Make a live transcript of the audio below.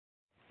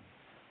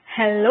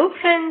Hello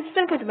friends,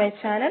 welcome to my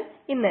channel.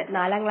 ഇന്ന്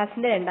 4ാം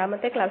ക്ലാസ്സിന്റെ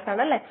രണ്ടാമത്തെ ക്ലാസ്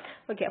ആണല്ലേ.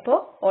 ഓക്കേ, അപ്പോൾ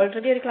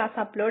ഓൾറെഡി ഒരു ക്ലാസ്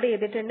അപ്ലോഡ്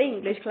ചെയ്തിട്ടുണ്ട്.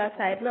 ഇംഗ്ലീഷ് ക്ലാസ്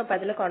ആയിരുന്നു. അപ്പോൾ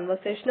അതിലെ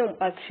കൺവർസേഷനും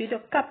വർക്ക്ഷീറ്റും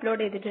ഒക്കെ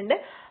അപ്ലോഡ് ചെയ്തിട്ടുണ്ട്.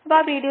 അപ്പോൾ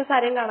ആ വീഡിയോസ്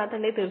ആരെയും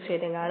കാണാത്തുണ്ടെങ്കിൽ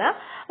തീർച്ചയായിട്ടും കാണാം.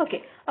 ഓക്കേ,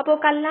 അപ്പോൾ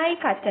കല്ലായി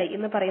കാറ്റായി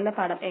എന്ന് പറയുന്ന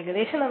പാഠം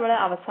ഏകദേശം നമ്മൾ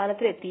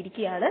അവസാനത്തിൽ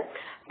എത്തിയിരിക്കുകയാണ്.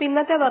 അപ്പോൾ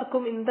ഇന്നത്തെ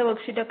വർക്കും ഇന്നത്തെ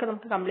വർക്ക്ഷീറ്റും ഒക്കെ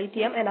നമുക്ക് കംപ്ലീറ്റ്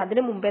ചെയ്യാം. ഞാൻ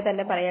അതിനു മുമ്പേ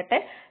തന്നെ പറയട്ടെ,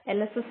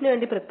 LSSന്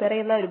വേണ്ടി പ്രിപ്പയർ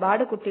ചെയ്യുന്ന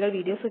ഒരുപാട് കുട്ടികൾ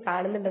വീഡിയോസ്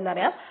കാണുന്നുണ്ടെന്ന്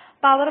അറിയാം.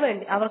 അപ്പോൾ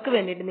അവർക്ക്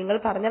വേണ്ടിയിട്ട് നിങ്ങൾ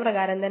പറഞ്ഞ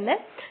പ്രകാരം തന്നെ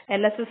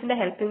LSSന്റെ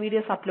ഹെൽപ്പിംഗ്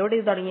വീഡിയോസ് അപ്ലോഡ്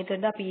ചെയ്ത്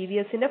തുടങ്ങിയിട്ടുണ്ട്. അപ്പോൾ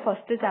EVSന്റെ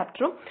ഫസ്റ്റ്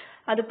ചാപ്റ്ററും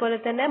അതുപോലെ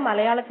തന്നെ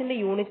മലയാളത്തിന്റെ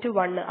യൂണിറ്റ്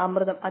 1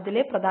 അമൃതം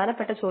അതിലെ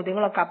പ്രധാനപ്പെട്ട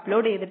ചോദ്യങ്ങളൊക്കെ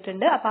അപ്ലോഡ്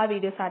ചെയ്തിട്ടുണ്ട്. അപ്പോൾ ആ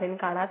വീഡിയോസ്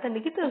ആരെങ്കിലും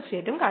കാണാത്തുണ്ടെങ്കിൽ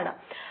തീർച്ചയായിട്ടും കാണാം.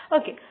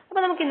 ഓക്കെ,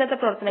 അപ്പോൾ നമുക്ക് ഇന്നത്തെ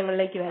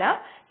പ്രവർത്തനങ്ങളിലേക്ക് വരാം.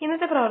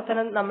 ഇന്നത്തെ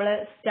പ്രവർത്തനം നമ്മൾ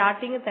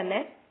സ്റ്റാർട്ടിങ്ങിൽ തന്നെ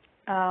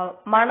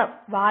മണം,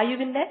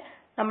 വായുവിന്റെ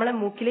നമ്മളെ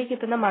മൂക്കിലേക്ക്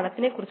എത്തുന്ന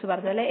മണത്തിനെ കുറിച്ച്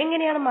പറഞ്ഞു അല്ലെ.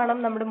 എങ്ങനെയാണ് മണം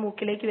നമ്മുടെ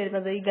മൂക്കിലേക്ക്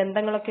വരുന്നത്, ഈ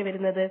ഗന്ധങ്ങളൊക്കെ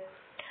വരുന്നത്?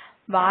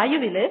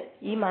 വായുവില്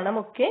ഈ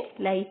മണമൊക്കെ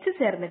ലയിച്ചു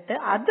ചേർന്നിട്ട്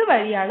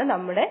അതുവഴിയാണ്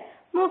നമ്മുടെ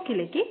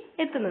മൂക്കിലേക്ക്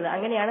എത്തുന്നത്.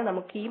 അങ്ങനെയാണ്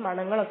നമുക്ക് ഈ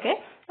മണങ്ങളൊക്കെ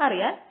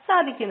അറിയാൻ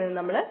സാധിക്കുന്നത്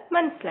നമ്മൾ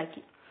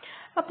മനസ്സിലാക്കി.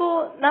 അപ്പോ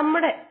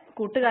നമ്മുടെ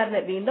കൂട്ടുകാരന്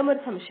വീണ്ടും ഒരു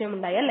സംശയം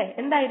ഉണ്ടായി അല്ലെ.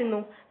 എന്തായിരുന്നു?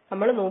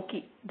 നമ്മൾ നോക്കി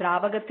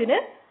ദ്രാവകത്തിന്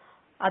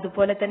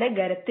അതുപോലെ തന്നെ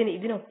ഖരത്തിന്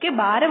ഇതിനൊക്കെ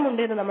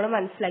ഭാരമുണ്ട് എന്ന് നമ്മൾ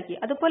മനസ്സിലാക്കി.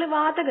 അതുപോലെ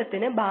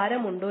വാതകത്തിന്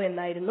ഭാരമുണ്ടോ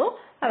എന്നായിരുന്നു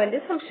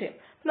അവന്റെ സംശയം.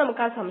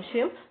 നമുക്ക് ആ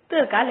സംശയം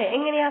തീർക്കാം അല്ലെ.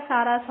 എങ്ങനെയാ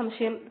സാറാ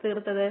സംശയം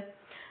തീർത്തത്?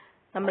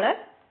 നമ്മള്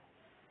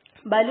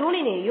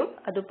ബലൂണിനെയും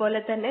അതുപോലെ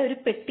തന്നെ ഒരു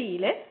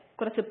പെട്ടിയില്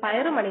കുറച്ച്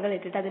പയറുമണികൾ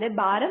ഇട്ടിട്ട് അതിന്റെ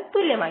ഭാരം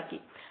തുല്യമാക്കി.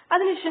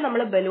 അതിനുശേഷം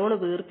നമ്മൾ ബലൂൺ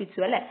വീർപ്പിച്ചു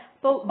അല്ലെ.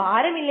 അപ്പൊ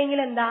ഭാരമില്ലെങ്കിൽ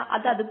എന്താ,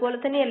 അത് അതുപോലെ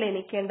തന്നെയല്ലേ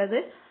നിൽക്കേണ്ടത്.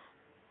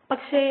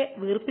 പക്ഷേ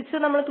വീർപ്പിച്ച്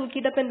നമ്മൾ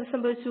തൂക്കിയിട്ടപ്പോ എന്ത്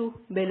സംഭവിച്ചു?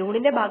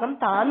 ബലൂണിന്റെ ഭാഗം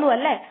താന്നു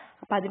അല്ലെ.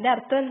 അപ്പൊ അതിന്റെ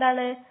അർത്ഥം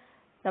എന്താണ്?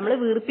 നമ്മൾ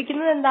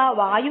വീർപ്പിക്കുന്നത് എന്താ?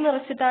 വായു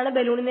നിറച്ചിട്ടാണ്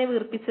ബലൂണിനെ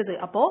വീർപ്പിച്ചത്.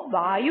 അപ്പോ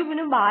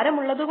വായുവിനും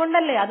ഭാരമുള്ളത്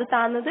കൊണ്ടല്ലേ അത്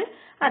താന്നത്.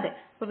 അതെ.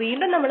 അപ്പൊ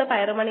വീണ്ടും നമ്മൾ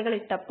പയറുമണികൾ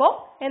ഇട്ടപ്പോ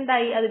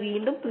എന്തായി? അത്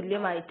വീണ്ടും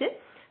തുല്യമായിട്ട്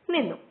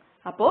നിന്നു.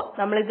 അപ്പോ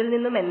നമ്മൾ ഇതിൽ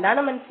നിന്നും എന്താണ്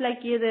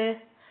മനസ്സിലാക്കിയത്?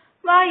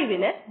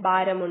 വായുവിന്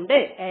ഭാരമുണ്ട്.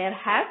 Air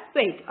has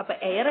wait. അപ്പൊ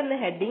എയർ എന്ന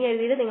ഹെഡിങ്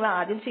എഴുതിയിട്ട് നിങ്ങൾ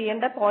ആദ്യം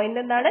ചെയ്യേണ്ട പോയിന്റ്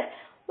എന്താണ്?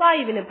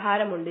 വായുവിന്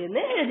ഭാരമുണ്ട്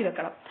എന്ന് എഴുതി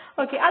വെക്കണം.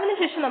 ഓക്കെ,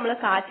 അതിനുശേഷം നമ്മൾ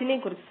കാറ്റിനെ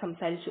കുറിച്ച്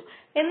സംസാരിച്ചു.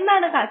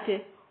 എന്താണ് കാറ്റ്?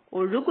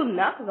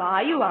 ഒഴുകുന്ന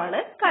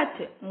വായുവാണ്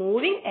കാറ്റ്.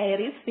 Moving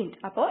air is wind.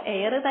 അപ്പോ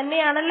എയർ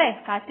തന്നെയാണല്ലേ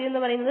കാറ്റ്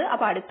എന്ന് പറയുന്നത്.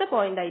 അപ്പൊ അടുത്ത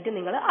പോയിന്റ് ആയിട്ട്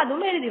നിങ്ങൾ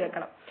അതും എഴുതി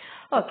വെക്കണം.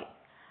 ഓക്കെ,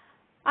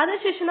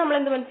 അതിനുശേഷം നമ്മൾ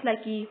എന്ത്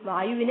മനസ്സിലാക്കി?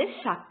 വായുവിന്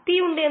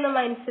ശക്തിയുണ്ട് എന്ന്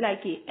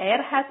മനസ്സിലാക്കി.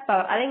 Air has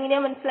power. അതെങ്ങനെയാ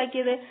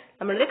മനസ്സിലാക്കിയത്?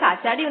 നമ്മളൊരു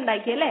കാറ്റാടി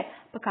ഉണ്ടാക്കിയല്ലേ.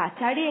 അപ്പൊ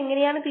കാറ്റാടി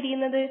എങ്ങനെയാണ്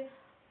തിരിയുന്നത്?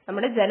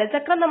 നമ്മുടെ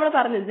ജലചക്രം നമ്മൾ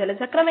പറഞ്ഞു.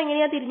 ജലചക്രം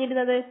എങ്ങനെയാ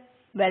തിരിഞ്ഞിരുന്നത്?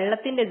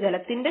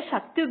 ജലത്തിന്റെ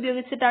ശക്തി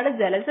ഉപയോഗിച്ചിട്ടാണ്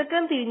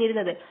ജലചക്രം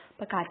തിരിഞ്ഞിരുന്നത്.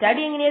 അപ്പൊ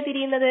കാറ്റാടി എങ്ങനെയാ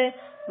തിരിയുന്നത്?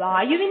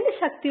 വായുവിന്റെ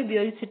ശക്തി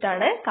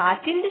ഉപയോഗിച്ചിട്ടാണ്,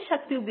 കാറ്റിന്റെ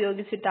ശക്തി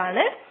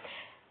ഉപയോഗിച്ചിട്ടാണ്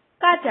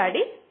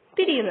കാറ്റാടി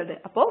തിരിയുന്നത്.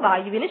 അപ്പോ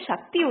വായുവിന്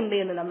ശക്തിയുണ്ട്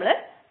എന്ന് നമ്മൾ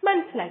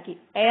മനസ്സിലാക്കി.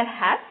 Air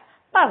has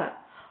power.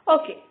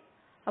 ഓക്കെ,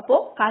 അപ്പോ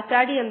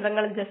കാറ്റാടി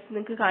യന്ത്രങ്ങൾ ജസ്റ്റ്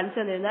നിങ്ങൾക്ക് കാണിച്ചു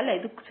തന്നിരുന്നാൽ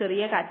ഇത്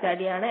ചെറിയ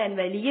കാറ്റാടിയാണ്.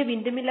 വലിയ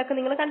വിൻഡ് മില്ലൊക്കെ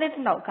നിങ്ങൾ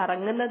കണ്ടിട്ടുണ്ടാവും.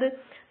 കറങ്ങുന്നത്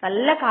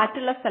നല്ല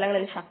കാറ്റുള്ള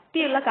സ്ഥലങ്ങളിൽ,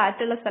 ശക്തിയുള്ള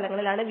കാറ്റുള്ള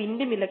സ്ഥലങ്ങളിലാണ്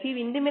വിൻഡ് മില്ലൊക്കെ. ഈ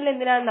വിൻഡ് മില്ല്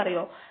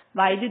എന്തിനാണെന്നറിയോ?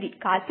 വൈദ്യുതി,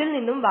 കാറ്റിൽ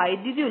നിന്നും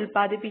വൈദ്യുതി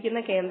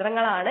ഉൽപ്പാദിപ്പിക്കുന്ന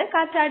കേന്ദ്രങ്ങളാണ്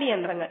കാറ്റാടി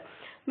യന്ത്രങ്ങൾ,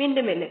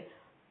 വിൻഡ് മില്ല്.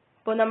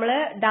 ഇപ്പൊ നമ്മള്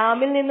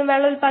ഡാമിൽ നിന്നും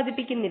വെള്ളം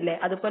ഉൽപ്പാദിപ്പിക്കുന്നില്ലേ,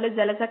 അതുപോലെ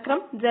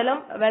ജലചക്രം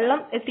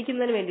വെള്ളം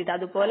എത്തിക്കുന്നതിന് വേണ്ടിയിട്ട്,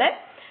 അതുപോലെ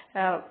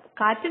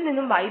കാറ്റിൽ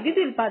നിന്നും വൈദ്യുതി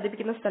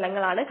ഉൽപ്പാദിപ്പിക്കുന്ന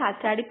സ്ഥലങ്ങളാണ്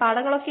കാറ്റാടി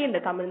പാടങ്ങളൊക്കെ ഉണ്ട്.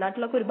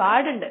 തമിഴ്നാട്ടിലൊക്കെ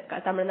ഒരുപാടുണ്ട്.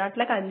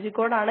 തമിഴ്നാട്ടിലെ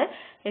കഞ്ചിക്കോടാണ്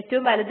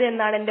ഏറ്റവും വലുത്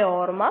എന്നാണ് എന്റെ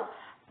ഓർമ്മ.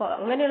 അപ്പൊ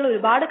അങ്ങനെയുള്ള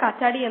ഒരുപാട്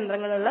കാറ്റാടി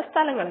യന്ത്രങ്ങളുള്ള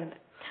സ്ഥലങ്ങളുണ്ട്.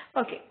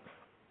 ഓക്കെ,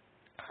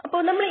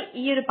 അപ്പോൾ നമ്മൾ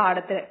ഈ ഒരു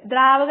പാഠത്തിന്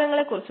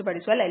ദ്രാവകങ്ങളെ കുറിച്ച്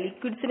പഠിച്ചു അല്ലെ,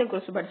 ലിക്വിഡ്സിനെ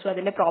കുറിച്ച് പഠിച്ചു,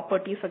 അതിന്റെ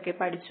പ്രോപ്പർട്ടീസ് ഒക്കെ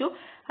പഠിച്ചു.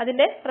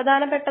 അതിന്റെ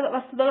പ്രധാനപ്പെട്ട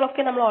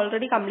വസ്തുതകളൊക്കെ നമ്മൾ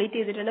ഓൾറെഡി കംപ്ലീറ്റ്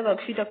ചെയ്തിട്ടുണ്ട്.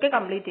 വർക്ക്ഷീറ്റ് ഒക്കെ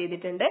കംപ്ലീറ്റ്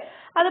ചെയ്തിട്ടുണ്ട്.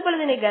 അതുപോലെ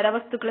തന്നെ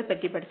ഖരവസ്തുക്കളെ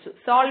പറ്റി പഠിച്ചു,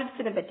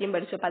 സോളിഡ്സിനെ പറ്റിയും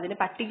പഠിച്ചു. അപ്പൊ അതിന്റെ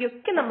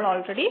പട്ടികയൊക്കെ നമ്മൾ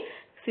ഓൾറെഡി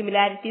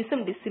സിമിലാരിറ്റീസും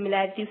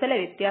ഡിസിമിലാരിറ്റീസും അല്ലെ,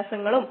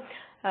 വ്യത്യാസങ്ങളും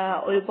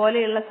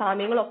ഒരുപോലെയുള്ള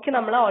സാമ്യങ്ങളും ഒക്കെ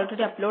നമ്മൾ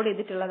ഓൾറെഡി അപ്ലോഡ്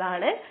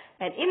ചെയ്തിട്ടുള്ളതാണ്.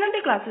 ഇന്നത്തെ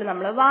ക്ലാസ്സിൽ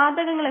നമ്മൾ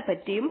വാതകങ്ങളെ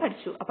പറ്റിയും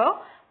പഠിച്ചു. അപ്പൊ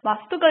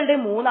വസ്തുക്കളുടെ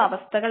 3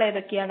 അവസ്ഥകൾ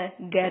ഏതൊക്കെയാണ്?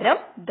 ഖരം,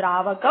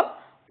 ദ്രാവകം,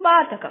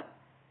 വാതകം.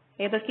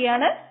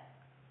 ഏതൊക്കെയാണ്?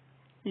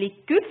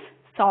 Liquids,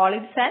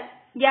 solids and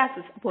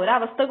gases. അപ്പൊ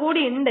ഒരവസ്ഥ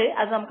കൂടി ഉണ്ട്,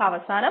 അത് നമുക്ക്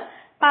അവസാനം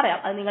പറയാം.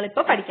 അത്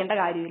നിങ്ങളിപ്പോ പഠിക്കേണ്ട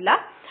കാര്യമില്ല.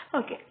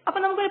 ഓക്കെ, അപ്പൊ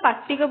നമുക്കൊരു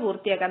പട്ടിക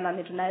പൂർത്തിയാക്കാൻ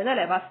തന്നിട്ടുണ്ടായിരുന്നു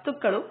അല്ലെ.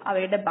 വസ്തുക്കളും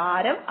അവയുടെ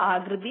ഭാരം,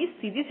 ആകൃതി,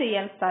 സ്ഥിതി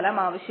ചെയ്യാൻ സ്ഥലം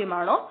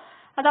ആവശ്യമാണോ,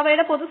 അത്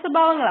അവയുടെ പൊതു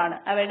സ്വഭാവങ്ങളാണ്,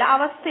 അവയുടെ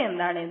അവസ്ഥ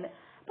എന്താണ് എന്ന്.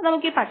 അപ്പൊ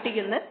നമുക്ക് ഈ പട്ടിക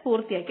ഒന്ന്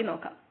പൂർത്തിയാക്കി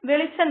നോക്കാം.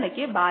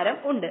 വെളിച്ചെണ്ണയ്ക്ക് ഭാരം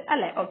ഉണ്ട്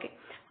അല്ലെ. ഓക്കെ,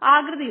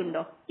 ആകൃതി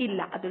ഉണ്ടോ?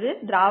 ഇല്ല, അതൊരു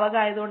ദ്രാവക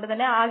ആയതുകൊണ്ട്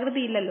തന്നെ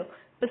ആകൃതി ഇല്ലല്ലോ.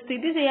 ഇപ്പൊ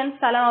സ്ഥിതി ചെയ്യാൻ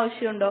സ്ഥലം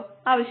ആവശ്യമുണ്ടോ?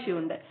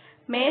 ആവശ്യമുണ്ട്.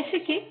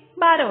 മേശയ്ക്ക്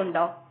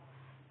ഭാരമുണ്ടോ?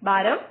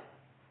 ഭാരം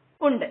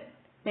ഉണ്ട്.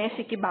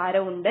 മേശയ്ക്ക്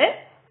ഭാരമുണ്ട്,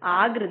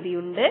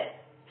 ആകൃതിയുണ്ട്,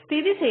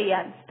 സ്ഥിതി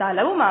ചെയ്യാൻ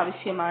സ്ഥലവും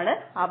ആവശ്യമാണ്.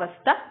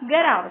 അവസ്ഥ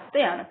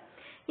ഖരാവസ്ഥയാണ്.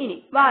 ഇനി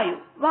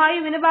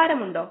വായുവിന്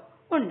ഭാരമുണ്ടോ?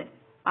 ഉണ്ട്.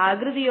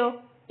 ആകൃതിയോ?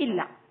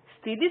 ഇല്ല.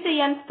 സ്ഥിതി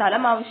ചെയ്യാൻ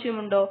സ്ഥലം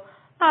ആവശ്യമുണ്ടോ?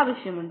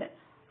 ആവശ്യമുണ്ട്.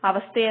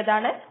 അവസ്ഥ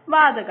ഏതാണ്?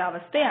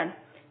 വാതകാവസ്ഥയാണ്.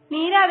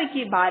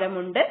 നീരാവിക്ക്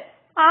ഭാരമുണ്ട്,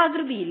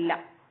 ആകൃതിയില്ല,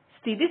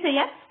 സ്ഥിതി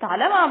ചെയ്യാൻ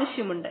സ്ഥലം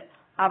ആവശ്യമുണ്ട്.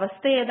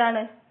 അവസ്ഥ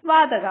ഏതാണ്?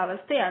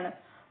 വാതകാവസ്ഥയാണ്.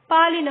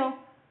 പാലിനോ?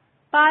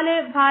 പാല്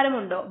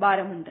ഭാരമുണ്ടോ?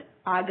 ഭാരമുണ്ട്.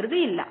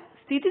 ആകൃതിയില്ല.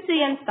 സ്ഥിതി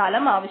ചെയ്യാൻ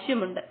സ്ഥലം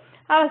ആവശ്യമുണ്ട്.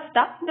 അവസ്ഥ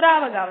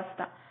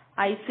ദ്രാവകാവസ്ഥ.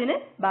 ഐസിന്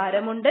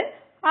ഭാരമുണ്ട്,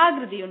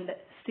 ആകൃതിയുണ്ട്.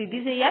 സ്ഥിതി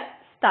ചെയ്യാൻ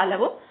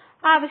സ്ഥലവും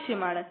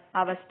ആവശ്യമാണ്.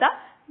 അവസ്ഥ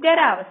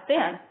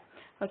ഖരാവസ്ഥയാണ്.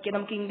 ഓക്കെ,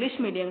 നമുക്ക്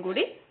ഇംഗ്ലീഷ് മീഡിയം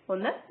കൂടി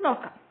ഒന്ന്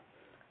നോക്കാം.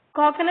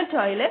 കോക്കനട്ട്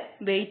ഓയില്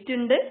വെയിറ്റ്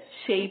ഉണ്ട്,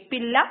 ഷേപ്പ്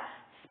ഇല്ല,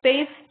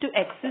 സ്പേസ് ടു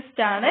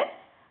എക്സിസ്റ്റ് ആണ്,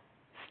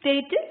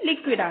 സ്റ്റേറ്റ്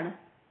ലിക്വിഡ് ആണ്.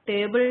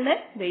 ടേബിളിന്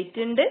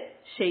വെയിറ്റ് ഉണ്ട്,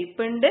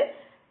 ഷേപ്പ് ഉണ്ട്,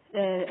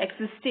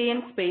 എക്സിസ്റ്റ് ചെയ്യാൻ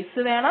സ്പേസ്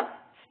വേണം,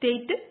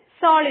 സ്റ്റേറ്റ്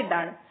സോളിഡ്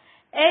ആണ്.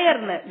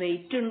 എയറിന്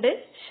വെയിറ്റ് ഉണ്ട്,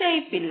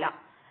 ഷേപ്പ് ഇല്ല,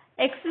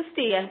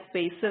 എക്സിസ്റ്റ് ചെയ്യാൻ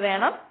സ്പേസ്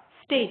വേണം,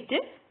 സ്റ്റേറ്റ്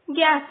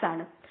ഗ്യാസ്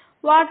ആണ്.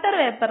 വാട്ടർ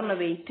വേപ്പറിന്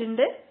വെയിറ്റ്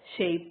ഉണ്ട്,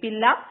 ഷേപ്പ്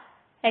ഇല്ല,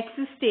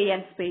 എക്സിസ്റ്റ് ചെയ്യാൻ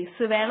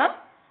സ്പേസ് വേണം,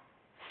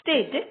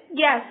 സ്റ്റേറ്റ്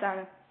ഗ്യാസ്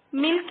ആണ്.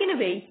 മിൽക്കിന്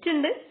വെയിറ്റ്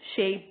ഉണ്ട്,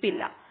 ഷേപ്പ്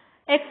ഇല്ല,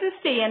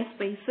 എക്സിസ്റ്റ് ചെയ്യാൻ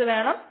സ്പേസ്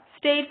വേണം,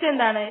 സ്റ്റേറ്റ്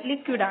എന്താണ്?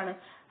 ലിക്വിഡ് ആണ്.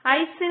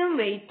 ഐസിനും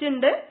വെയിറ്റ്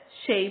ഉണ്ട്,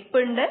 ഷേപ്പ്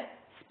ഉണ്ട്,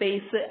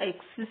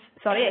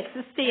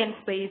 എക്സിസ്റ്റ് ചെയ്യാൻ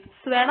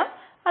സ്പേസ് വേണം,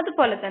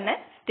 അതുപോലെ തന്നെ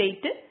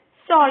സ്റ്റേറ്റ്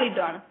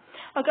സോളിഡും ആണ്.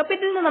 ഓക്കെ, അപ്പൊ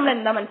ഇതിൽ നിന്ന് നമ്മൾ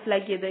എന്താ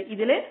മനസ്സിലാക്കിയത്?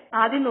 ഇതില്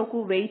ആദ്യം നോക്കൂ,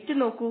 വെയിറ്റ്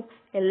നോക്കൂ,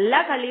 എല്ലാ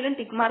കളിയിലും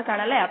ടിക്ക് മാർക്ക്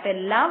ആണല്ലേ. അപ്പൊ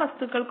എല്ലാ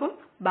വസ്തുക്കൾക്കും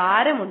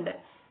ഭാരമുണ്ട്.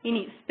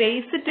 ഇനി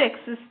സ്പേസ് ടു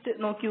എക്സിസ്റ്റ്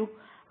നോക്കൂ,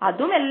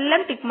 അതും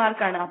എല്ലാം ടിക്ക്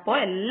മാർക്കാണ്. അപ്പോൾ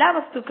എല്ലാ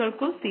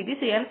വസ്തുക്കൾക്കും സ്ഥിതി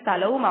ചെയ്യാൻ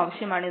സ്ഥലവും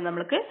ആവശ്യമാണെന്ന്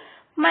നമ്മൾക്ക്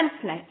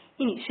മനസ്സിലായി.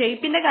 ഇനി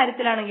ഷേപ്പിന്റെ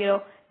കാര്യത്തിലാണെങ്കിലോ,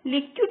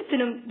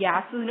 ലിക്വിഡ്സിനും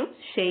ഗ്യാസിനും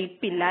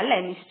ഷേപ്പ് ഇല്ല അല്ലെ,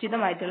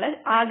 നിശ്ചിതമായിട്ടുള്ള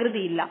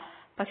ആകൃതി ഇല്ല.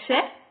 പക്ഷെ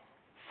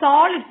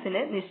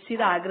സോളിഡ്സിന്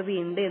നിശ്ചിത ആകൃതി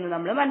ഉണ്ട് എന്ന്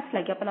നമ്മൾ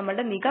മനസ്സിലാക്കി. അപ്പൊ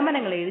നമ്മളുടെ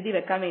നിഗമനങ്ങൾ എഴുതി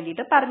വെക്കാൻ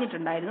വേണ്ടിയിട്ട്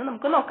പറഞ്ഞിട്ടുണ്ടായിരുന്നു.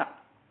 നമുക്ക് നോക്കാം.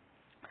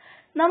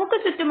 നമുക്ക്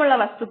ചുറ്റുമുള്ള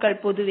വസ്തുക്കൾ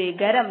പൊതുവെ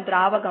ഖരം,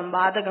 ദ്രാവകം,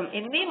 വാതകം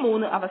എന്നീ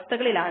 3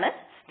 അവസ്ഥകളിലാണ്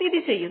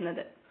സ്ഥിതി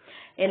ചെയ്യുന്നത്.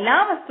 എല്ലാ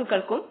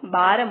വസ്തുക്കൾക്കും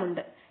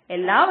ഭാരമുണ്ട്.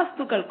 എല്ലാ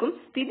വസ്തുക്കൾക്കും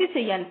സ്ഥിതി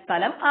ചെയ്യാൻ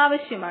സ്ഥലം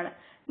ആവശ്യമാണ്.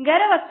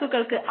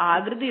 ഖരവസ്തുക്കൾക്ക്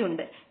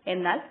ആകൃതിയുണ്ട്.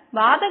 എന്നാൽ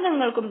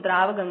വാതകങ്ങൾക്കും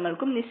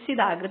ദ്രാവകങ്ങൾക്കും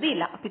നിശ്ചിതാകൃതി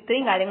ഇല്ല. അപ്പൊ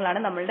ഇത്രയും കാര്യങ്ങളാണ്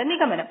നമ്മളുടെ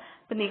നിഗമനം.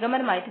 അപ്പൊ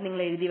നിഗമനമായിട്ട്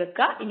നിങ്ങൾ എഴുതി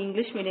വെക്കുക. ഇനി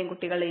ഇംഗ്ലീഷ് മീഡിയം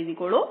കുട്ടികൾ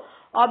എഴുതിക്കോളൂ.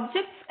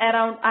 Objects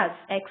around us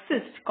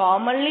exist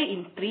commonly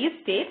in 3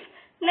 states,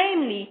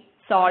 namely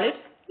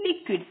solids,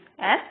 liquids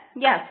and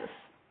gases.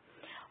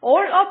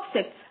 All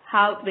objects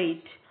have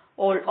weight.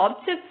 All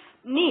objects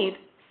need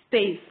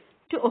space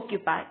to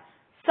occupy.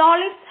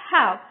 Solids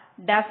have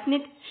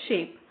definite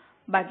shape,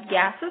 but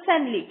gases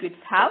and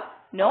liquids have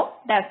no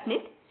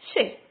definite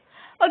shape.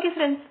 Okay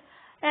friends,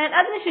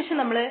 അതിനുശേഷം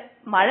നമ്മൾ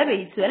മഴ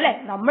പെയ്ച്ചു അല്ലെ.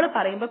 നമ്മൾ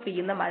പറയുമ്പോൾ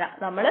പെയ്യുന്ന മഴ,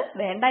 നമ്മൾ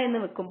വേണ്ട എന്ന്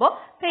വെക്കുമ്പോൾ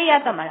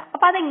പെയ്യാത്ത മഴ.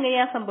 അപ്പൊ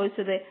അതെങ്ങനെയാ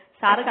സംഭവിച്ചത്?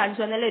 സാറ്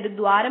കാണിച്ചു തന്നല്ലേ, ഒരു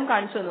ദ്വാരം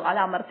കാണിച്ചു തന്നു. അത്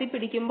അമർത്തി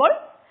പിടിക്കുമ്പോൾ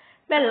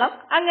വെള്ളം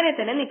അങ്ങനെ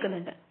തന്നെ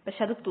നിൽക്കുന്നുണ്ട്.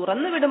 പക്ഷെ അത്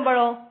തുറന്നു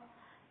വിടുമ്പോഴോ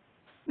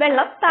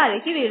വെള്ളം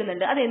താഴേക്ക്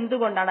വീഴുന്നുണ്ട്. അത്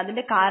എന്തുകൊണ്ടാണ്?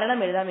 അതിന്റെ കാരണം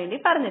എഴുതാൻ വേണ്ടി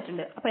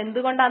പറഞ്ഞിട്ടുണ്ട്. അപ്പൊ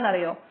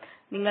എന്തുകൊണ്ടാണെന്നറിയോ?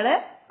 നിങ്ങള്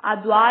ആ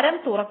ദ്വാരം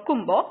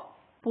തുറക്കുമ്പോ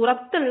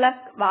പുറത്തുള്ള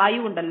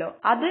വായു ഉണ്ടല്ലോ,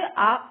 അത്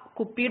ആ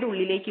കുപ്പിയുടെ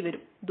ഉള്ളിലേക്ക്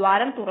വരും.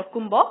 ദ്വാരം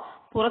തുറക്കുമ്പോ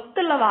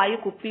പുറത്തുള്ള വായു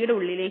കുപ്പിയുടെ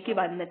ഉള്ളിലേക്ക്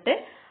വന്നിട്ട്,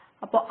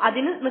 അപ്പൊ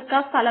അതിന്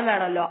നിൽക്കാൻ സ്ഥലം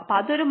വേണമല്ലോ. അപ്പൊ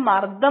അതൊരു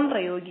മർദ്ദം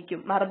പ്രയോഗിക്കും.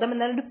 മർദ്ദം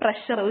എന്നാൽ ഒരു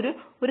പ്രഷർ,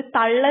 ഒരു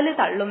തള്ളല്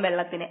തള്ളും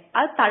വെള്ളത്തിനെ.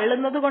 അത്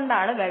തള്ളുന്നത്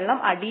കൊണ്ടാണ് വെള്ളം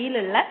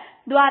അടിയിലുള്ള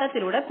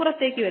ദ്വാരത്തിലൂടെ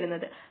പുറത്തേക്ക്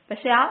വരുന്നത്.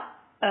 പക്ഷെ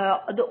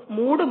അത്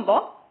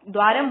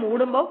ദ്വാരം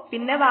മൂടുമ്പോ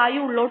പിന്നെ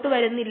വായു ഉള്ളോട്ട്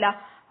വരുന്നില്ല.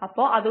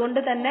 അപ്പോ അതുകൊണ്ട്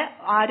തന്നെ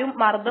ആരും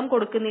മർദ്ദം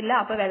കൊടുക്കുന്നില്ല.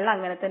 അപ്പൊ വെള്ളം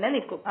അങ്ങനെ തന്നെ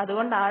നിൽക്കും.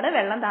 അതുകൊണ്ടാണ്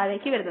വെള്ളം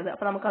താഴേക്ക് വരുന്നത്.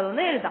 അപ്പൊ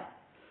നമുക്കതൊന്ന് എഴുതാം.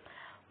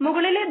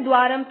 മുകളിലെ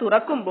ദ്വാരം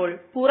തുറക്കുമ്പോൾ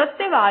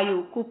പുറത്തെ വായു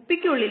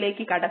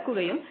കുപ്പിക്കുള്ളിലേക്ക്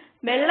കടക്കുകയും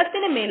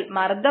വെള്ളത്തിന് മേൽ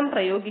മർദ്ദം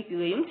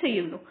പ്രയോഗിക്കുകയും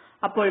ചെയ്യുന്നു.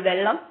 അപ്പോൾ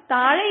വെള്ളം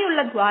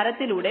താഴെയുള്ള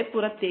ദ്വാരത്തിലൂടെ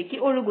പുറത്തേക്ക്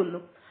ഒഴുകുന്നു.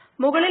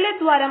 മുകളിലെ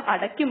ദ്വാരം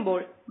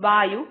അടയ്ക്കുമ്പോൾ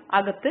വായു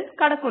അകത്ത്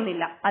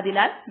കടക്കുന്നില്ല.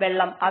 അതിനാൽ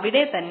വെള്ളം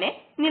അവിടെ തന്നെ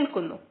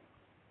നിൽക്കുന്നു.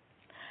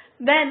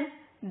 When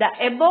the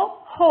above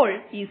hole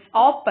is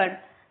opened,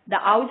 the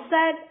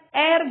outside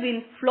air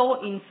will flow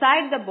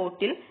inside the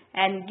bottle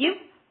and give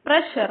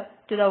pressure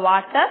to the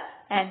water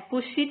and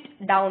push it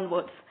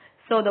downwards.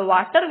 So the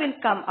water will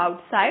come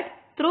outside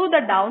through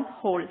the down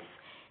holes.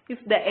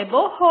 If the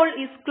above hole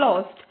is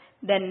closed,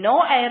 then no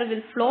air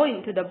will flow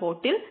into the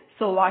bottle,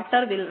 so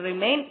water will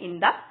remain in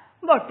the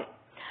bottle.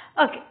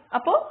 Okay,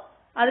 അപ്പോ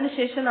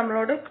അതിനുശേഷം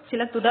നമ്മളോട്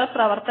ചില തുടർ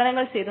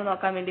പ്രവർത്തനങ്ങൾ ചെയ്തു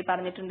നോക്കാൻ വേണ്ടി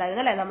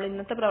പറഞ്ഞിട്ടുണ്ടായിരുന്നു അല്ലെ. നമ്മൾ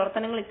ഇന്നത്തെ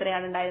പ്രവർത്തനങ്ങൾ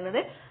ഇത്രയാണ് ഉണ്ടായിരുന്നത്.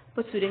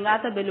 ഇപ്പൊ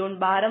ചുരുങ്ങാത്ത ബലൂൺ,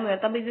 ഭാരം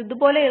ഉയർത്താൻ,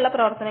 ഇതുപോലെയുള്ള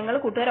പ്രവർത്തനങ്ങൾ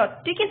കൂട്ടുകാർ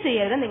ഒറ്റയ്ക്ക്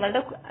ചെയ്യരുത്.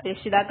 നിങ്ങളുടെ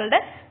രക്ഷിതാക്കളുടെ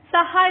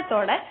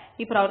സഹായത്തോടെ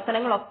ഈ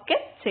പ്രവർത്തനങ്ങളൊക്കെ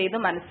ചെയ്ത്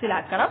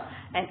മനസ്സിലാക്കണം.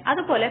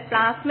 അതുപോലെ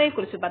പ്ലാസ്മയെ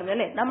കുറിച്ച് പറഞ്ഞു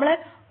അല്ലെ. നമ്മള്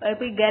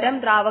ഇപ്പൊ ഈ ഖരം,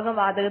 ദ്രാവകം,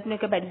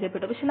 വാതകത്തിനൊക്കെ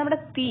പരിചയപ്പെട്ടു. പക്ഷെ നമ്മുടെ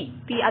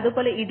തീ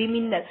അതുപോലെ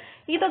ഇടിമിന്നൽ,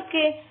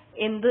 ഇതൊക്കെ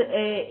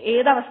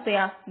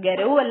ഏതവസ്ഥയാ?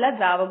 ഖരവും അല്ല,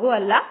 ദ്രാവകവും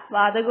അല്ല,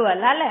 വാതകവും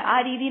അല്ല അല്ലെ. ആ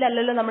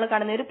രീതിയിലല്ലല്ലോ നമ്മൾ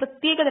കാണുന്ന ഒരു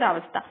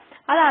പ്രത്യേകതരാവസ്ഥ.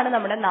 അതാണ്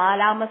നമ്മുടെ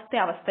 4ാമത്തെ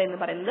അവസ്ഥ എന്ന്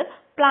പറയുന്നത്,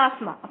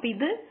 പ്ലാസ്മ. അപ്പൊ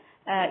ഇത്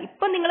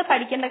ഇപ്പൊ നിങ്ങൾ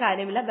പഠിക്കേണ്ട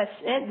കാര്യമില്ല,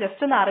 പക്ഷേ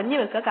ജസ്റ്റ് ഒന്ന് അറിഞ്ഞു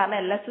വെക്കുക. കാരണം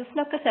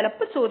LSSനൊക്കെ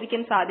ചിലപ്പോൾ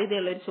ചോദിക്കാൻ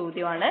സാധ്യതയുള്ള ഒരു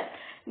ചോദ്യമാണ്.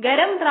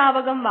 ഖരം,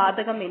 ദ്രാവകം,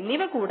 വാതകം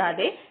എന്നിവ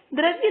കൂടാതെ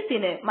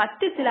ദ്രവ്യത്തിന്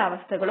മറ്റു ചില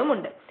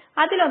അവസ്ഥകളുമുണ്ട്.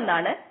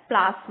 അതിലൊന്നാണ്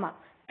പ്ലാസ്മ.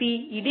 തീ,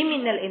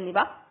 ഇടിമിന്നൽ എന്നിവ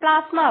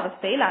പ്ലാസ്മ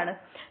അവസ്ഥയിലാണ്.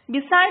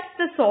 Besides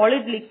the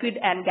solid, liquid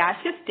and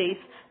gaseous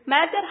states,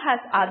 matter has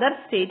other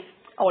states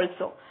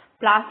also.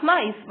 Plasma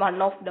is one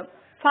of them.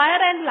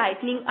 Fire and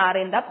lightning are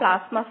in the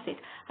plasma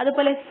state.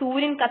 അതുപോലെ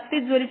സൂര്യൻ കത്തി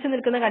ജ്വലിച്ചു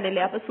നിൽക്കുന്ന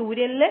കണ്ടില്ലേ? അപ്പൊ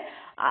സൂര്യനിൽ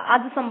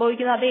അത്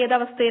സംഭവിക്കുന്നത് അത്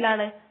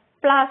ഏതവസ്ഥയിലാണ്?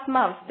 പ്ലാസ്മ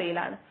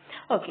അവസ്ഥയിലാണ്.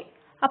 ഓക്കെ,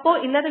 അപ്പോ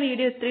ഇന്നത്തെ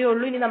വീഡിയോ ഇത്രയേ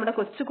ഉള്ളൂ. ഇനി നമ്മുടെ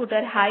കൊച്ചു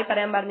കൂട്ടുകാർ ഹായ്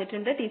പറയാൻ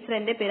പറഞ്ഞിട്ടുണ്ട്. ടീച്ചർ,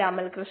 എന്റെ പേര്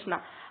അമൽ കൃഷ്ണ.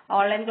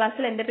 ഓൺലൈൻ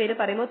ക്ലാസ്സിൽ എന്റെ പേര്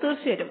പറയുമ്പോൾ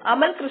തീർച്ചയായിട്ടും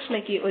അമൽ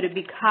കൃഷ്ണയ്ക്ക് ഒരു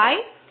ബിഗ് ഹായ്.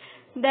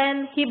 ദെൻ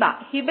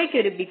ഹിബയ്ക്ക്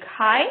ഒരു ബിഗ്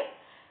ഹായ്.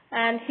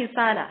 ആൻഡ്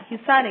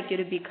ഹിസാനയ്ക്ക്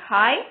ഒരു ബിഗ്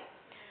ഹായ്.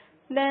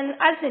 ദെൻ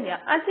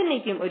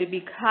അജന്യയ്ക്കും ഒരു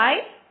ബിഗ് ഹായ്.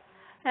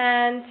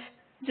 ആൻഡ്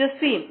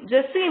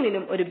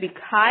ജസീമിനും ഒരു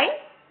ബിഗ് ഹായ്.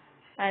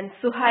 ആൻഡ്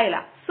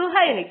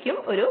സുഹൈലയ്ക്കും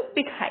ഒരു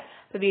ബിഗ് ഹായ്.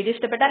 അപ്പൊ വീഡിയോ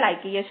ഇഷ്ടപ്പെട്ടാൽ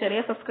ലൈക്ക് ചെയ്യുക, ഷെയർ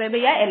ചെയ്യുക, സബ്സ്ക്രൈബ്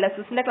ചെയ്യുക.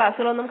 LSSന്റെ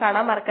ക്ലാസ്സുകളൊന്നും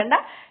കാണാൻ മറക്കണ്ട.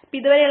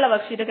 ഇതുവരെയുള്ള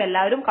വർക്ക്ഷീറ്റ് ഒക്കെ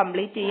എല്ലാവരും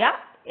കംപ്ലീറ്റ്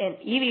ചെയ്യുക.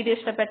 ഈ വീഡിയോ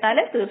ഇഷ്ടപ്പെട്ടാൽ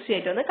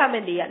തീർച്ചയായിട്ടും ഒന്ന്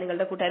കമന്റ് ചെയ്യുക.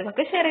 നിങ്ങളുടെ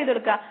കൂട്ടുകാർക്കൊക്കെ ഷെയർ ചെയ്ത്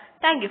കൊടുക്കുക.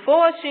 Thank you for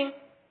watching.